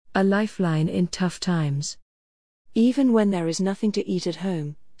A lifeline in tough times. Even when there is nothing to eat at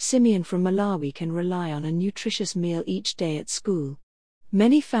home, Simeon from Malawi can rely on a nutritious meal each day at school.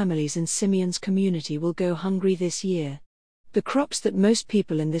 Many families in Simeon's community will go hungry this year. The crops that most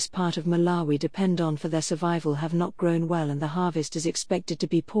people in this part of Malawi depend on for their survival have not grown well and the harvest is expected to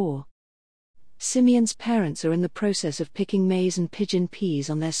be poor. Simeon's parents are in the process of picking maize and pigeon peas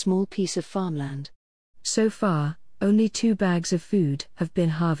on their small piece of farmland. So far, only 2 bags of food have been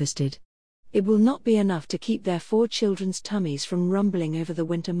harvested. It will not be enough to keep their 4 children's tummies from rumbling over the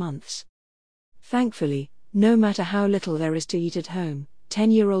winter months. Thankfully, no matter how little there is to eat at home,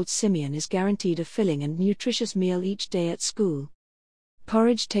 10-year-old Simeon is guaranteed a filling and nutritious meal each day at school.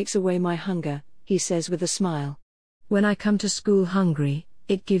 Porridge takes away my hunger, he says with a smile. When I come to school hungry,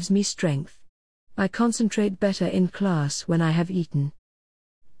 it gives me strength. I concentrate better in class when I have eaten.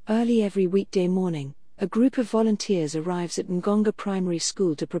 Early every weekday morning, a group of volunteers arrives at Ngonga Primary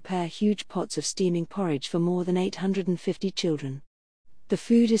School to prepare huge pots of steaming porridge for more than 850 children. The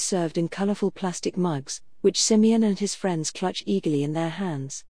food is served in colorful plastic mugs, which Simeon and his friends clutch eagerly in their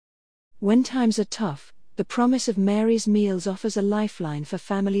hands. When times are tough, the promise of Mary's Meals offers a lifeline for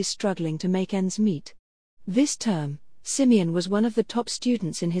families struggling to make ends meet. This term, Simeon was one of the top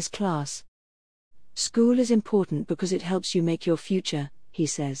students in his class. School is important because it helps you make your future, he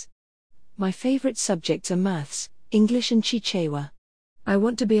says. My favorite subjects are maths, English and Chichewa. I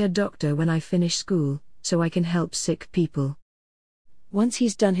want to be a doctor when I finish school, so I can help sick people. Once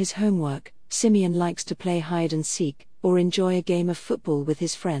he's done his homework, Simeon likes to play hide and seek, or enjoy a game of football with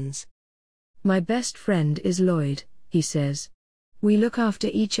his friends. My best friend is Lloyd, he says. We look after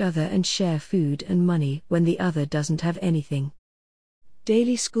each other and share food and money when the other doesn't have anything.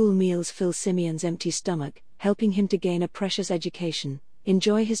 Daily school meals fill Simeon's empty stomach, helping him to gain a precious education,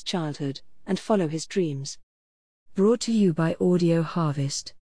 enjoy his childhood, and follow his dreams. Brought to you by Audio Harvest.